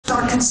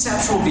our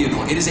conceptual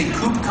vehicle. It is a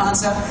coupe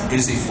concept, it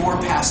is a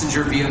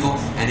 4-passenger vehicle,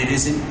 and it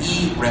is an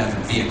EREV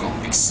vehicle,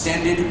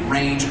 extended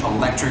range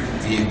electric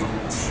vehicle.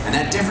 And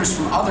that differs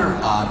from other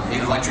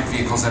electric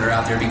vehicles that are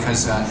out there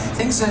because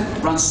things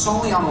that run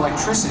solely on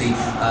electricity,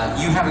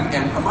 you have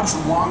a much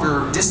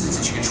longer distance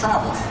that you can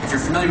travel. If you're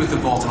familiar with the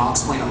Volt, and I'll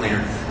explain it later,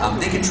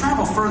 they can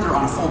travel further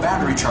on a full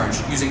battery charge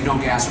using no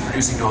gas or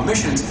producing no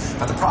emissions,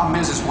 but the problem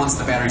is once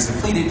the battery's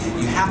depleted,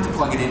 you have to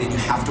plug it in and you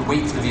have to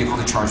wait for the vehicle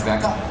to charge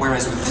back up.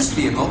 Whereas with this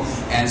vehicle,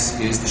 as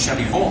is the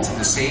Chevy Volt,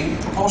 the same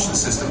propulsion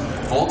system,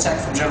 Voltec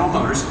from General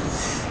Motors,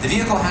 the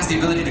vehicle has the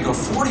ability to go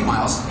 40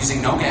 miles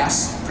using no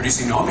gas,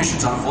 producing no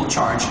emissions on a full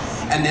charge,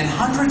 and then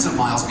hundreds of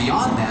miles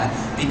beyond that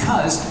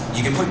because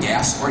you can put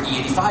gas or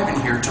E85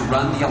 in here to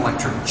run the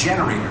electric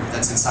generator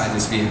that's inside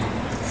this vehicle.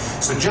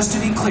 So just to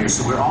be clear,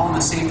 so we're all on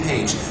the same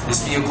page,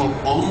 this vehicle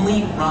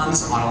only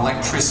runs on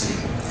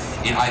electricity.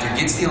 It either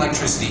gets the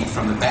electricity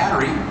from the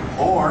battery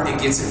or it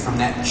gets it from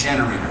that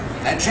generator.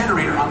 That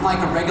generator, unlike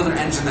a regular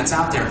engine that's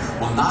out there,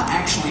 will not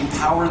actually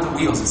power the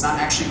wheels. It's not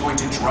actually going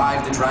to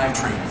drive the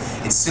drivetrain.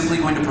 It's simply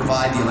going to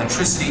provide the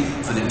electricity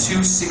for the two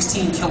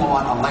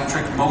 16-kilowatt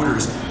electric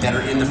motors that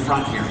are in the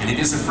front here. And it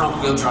is a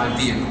front-wheel drive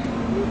vehicle.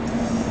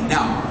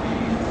 Now,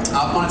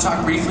 I want to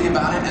talk briefly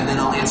about it, and then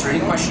I'll answer any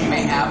question you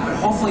may have, but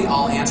hopefully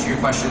I'll answer your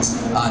questions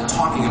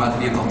talking about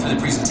the vehicle through the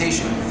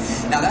presentation.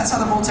 Now, that's how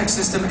the Voltec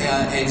system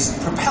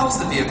propels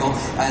the vehicle,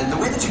 and the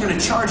way that you're going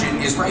to charge it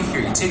is right here.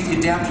 You take the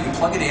adapter, you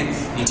plug it in,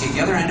 and you take the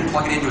other end and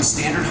plug it into a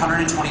standard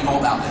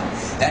 120-volt outlet.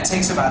 That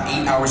takes about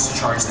 8 hours to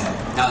charge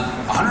that. Now,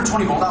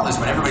 120-volt outlet is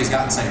what everybody's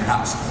got inside your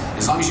house.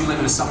 As long as you live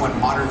in a somewhat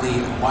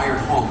modernly wired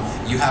home,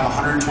 you have a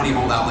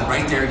 120-volt outlet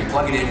right there, you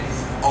plug it in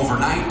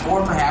overnight,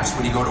 or perhaps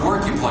when you go to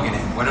work you plug it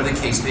in, whatever the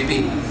case may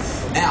be.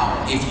 Now,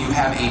 if you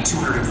have a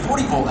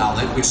 240-volt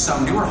outlet, which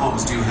some newer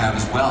homes do have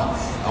as well,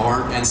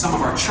 and some of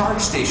our charge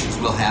stations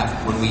will have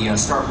when we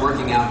start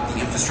working out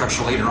the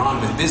infrastructure later on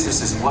with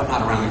businesses and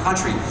whatnot around the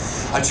country,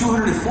 a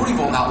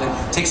 240-volt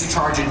outlet takes a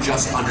charge in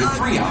just under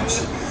 3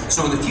 hours.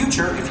 So in the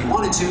future, if you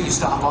wanted to, you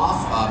stop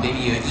off, maybe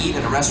you eat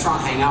at a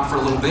restaurant, hang out for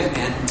a little bit,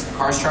 and the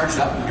car's charged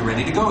up and you're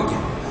ready to go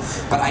again.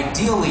 But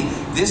ideally,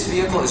 this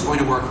vehicle is going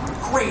to work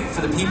great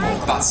for the people,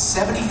 about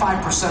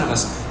 75% of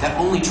us, that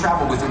only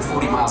travel within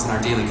 40 miles in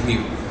our daily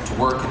commute to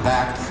work and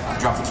back,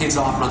 drop the kids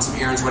off, run some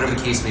errands, whatever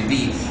the case may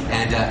be.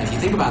 And if you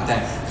think about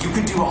that, you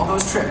could do all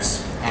those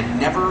trips and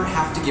never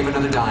have to give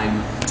another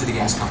dime to the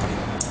gas company.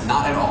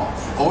 Not at all.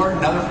 Or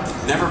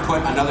never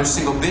put another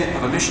single bit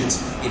of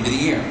emissions into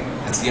the air.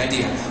 That's the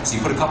idea. So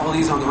you put a couple of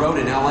these on the road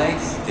in LA,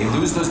 they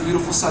lose those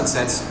beautiful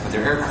sunsets, but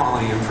their air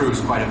quality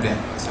improves quite a bit.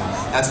 So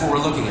that's what we're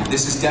looking at.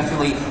 This is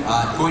definitely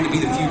going to be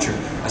the future,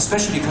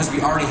 especially because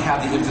we already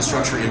have the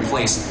infrastructure in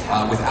place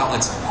with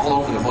outlets all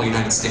over the whole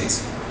United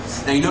States.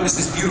 Now you notice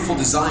this beautiful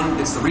design.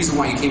 It's the reason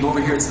why you came over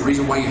here. It's the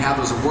reason why you have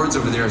those awards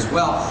over there as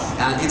well.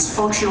 It's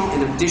functional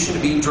in addition to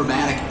being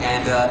dramatic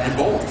and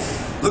bold.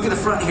 Look at the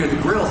front here.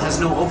 The grille has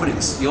no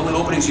openings. The only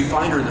openings you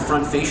find are in the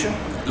front fascia.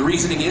 The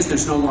reasoning is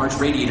there's no large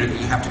radiator that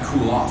you have to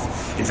cool off.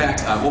 In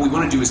fact, what we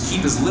want to do is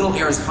keep as little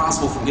air as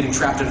possible from getting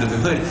trapped under the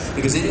hood,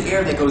 because any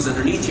air that goes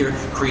underneath here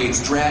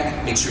creates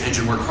drag, makes your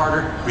engine work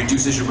harder,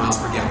 reduces your miles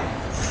per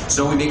gallon.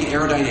 So we make it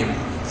aerodynamic.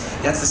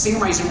 That's the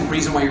same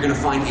reason why you're going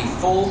to find a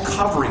full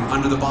covering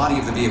under the body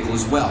of the vehicle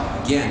as well.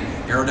 Again,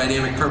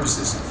 aerodynamic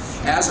purposes.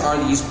 As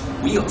are these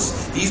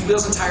wheels. These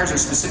wheels and tires are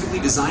specifically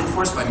designed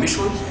for us by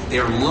Michelin. They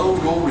are low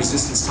roll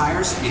resistance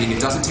tires, meaning it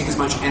doesn't take as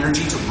much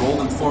energy to roll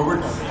them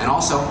forward, and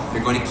also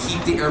they're going to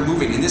keep the air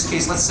moving. In this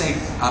case, let's say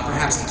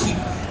perhaps to keep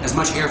as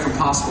much air from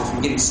possible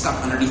from getting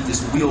stuck underneath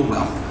this wheel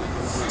well.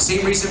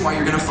 Same reason why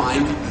you're going to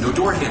find no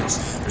door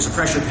handles. There's a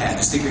pressure pad.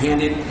 You stick your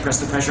hand in, press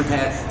the pressure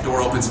pad,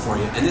 door opens for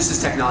you. And this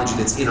is technology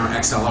that's in our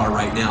XLR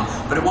right now,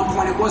 but at one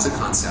point it was a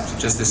concept,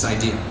 just this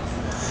idea.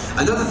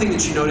 Another thing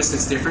that you notice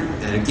that's different,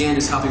 and again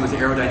is helping with the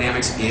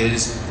aerodynamics,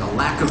 is the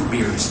lack of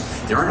mirrors.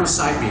 There are no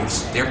side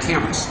mirrors. They're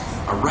cameras.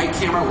 A right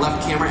camera,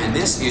 left camera, and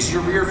this is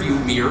your rear view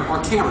mirror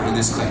or camera in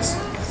this case.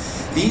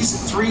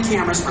 These 3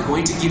 cameras are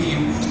going to give you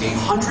a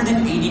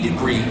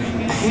 180-degree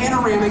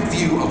panoramic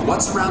view of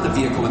what's around the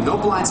vehicle with no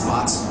blind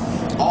spots,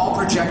 all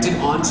projected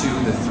onto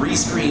the 3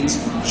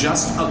 screens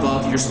just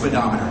above your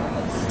speedometer.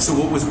 So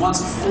what was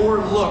once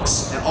 4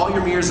 looks at all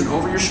your mirrors and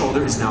over your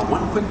shoulder is now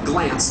 1 quick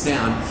glance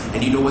down,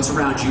 and you know what's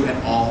around you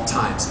at all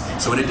times.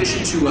 So in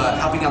addition to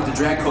helping out the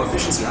drag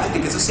coefficiency, I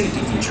think it's a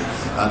safety feature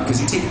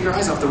because you take your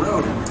eyes off the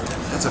road, and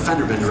that's a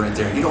fender bender right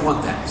there. You don't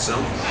want that. So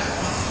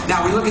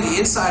now we look at the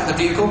inside of the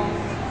vehicle.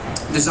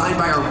 Designed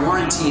by our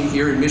Warren team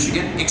here in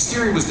Michigan.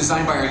 Exterior was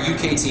designed by our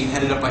UK team,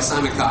 headed up by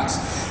Simon Cox.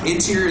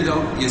 Interior,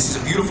 though, is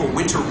a beautiful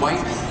winter white,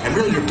 and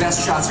really your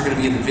best shots are going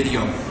to be in the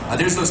video.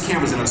 There's those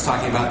cameras that I was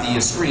talking about, the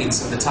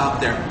screens at the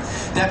top there.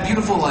 That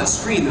beautiful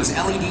screen, those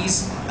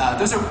LEDs,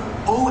 those are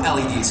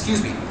OLED,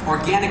 excuse me,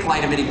 organic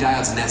light emitting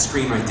diodes in that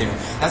screen right there.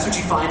 That's what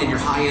you find in your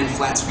high-end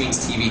flat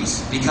screens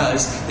TVs,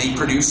 because they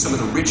produce some of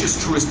the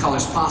richest, truest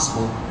colors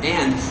possible,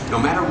 and no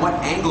matter what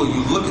angle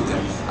you look at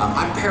them,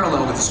 I'm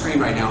parallel with the screen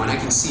right now, and I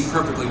can see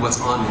perfectly what's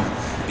on there.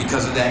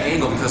 because of that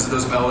angle, because of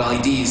those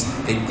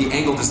OLEDs. The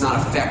angle does not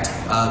affect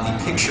the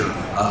picture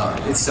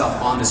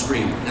itself on the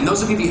screen. And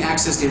those will give you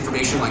access to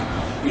information like,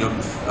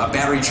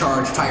 battery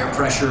charge, tire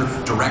pressure,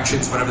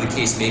 directions, whatever the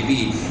case may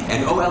be.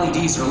 And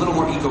OLEDs are a little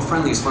more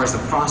eco-friendly as far as the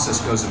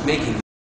process goes of making them.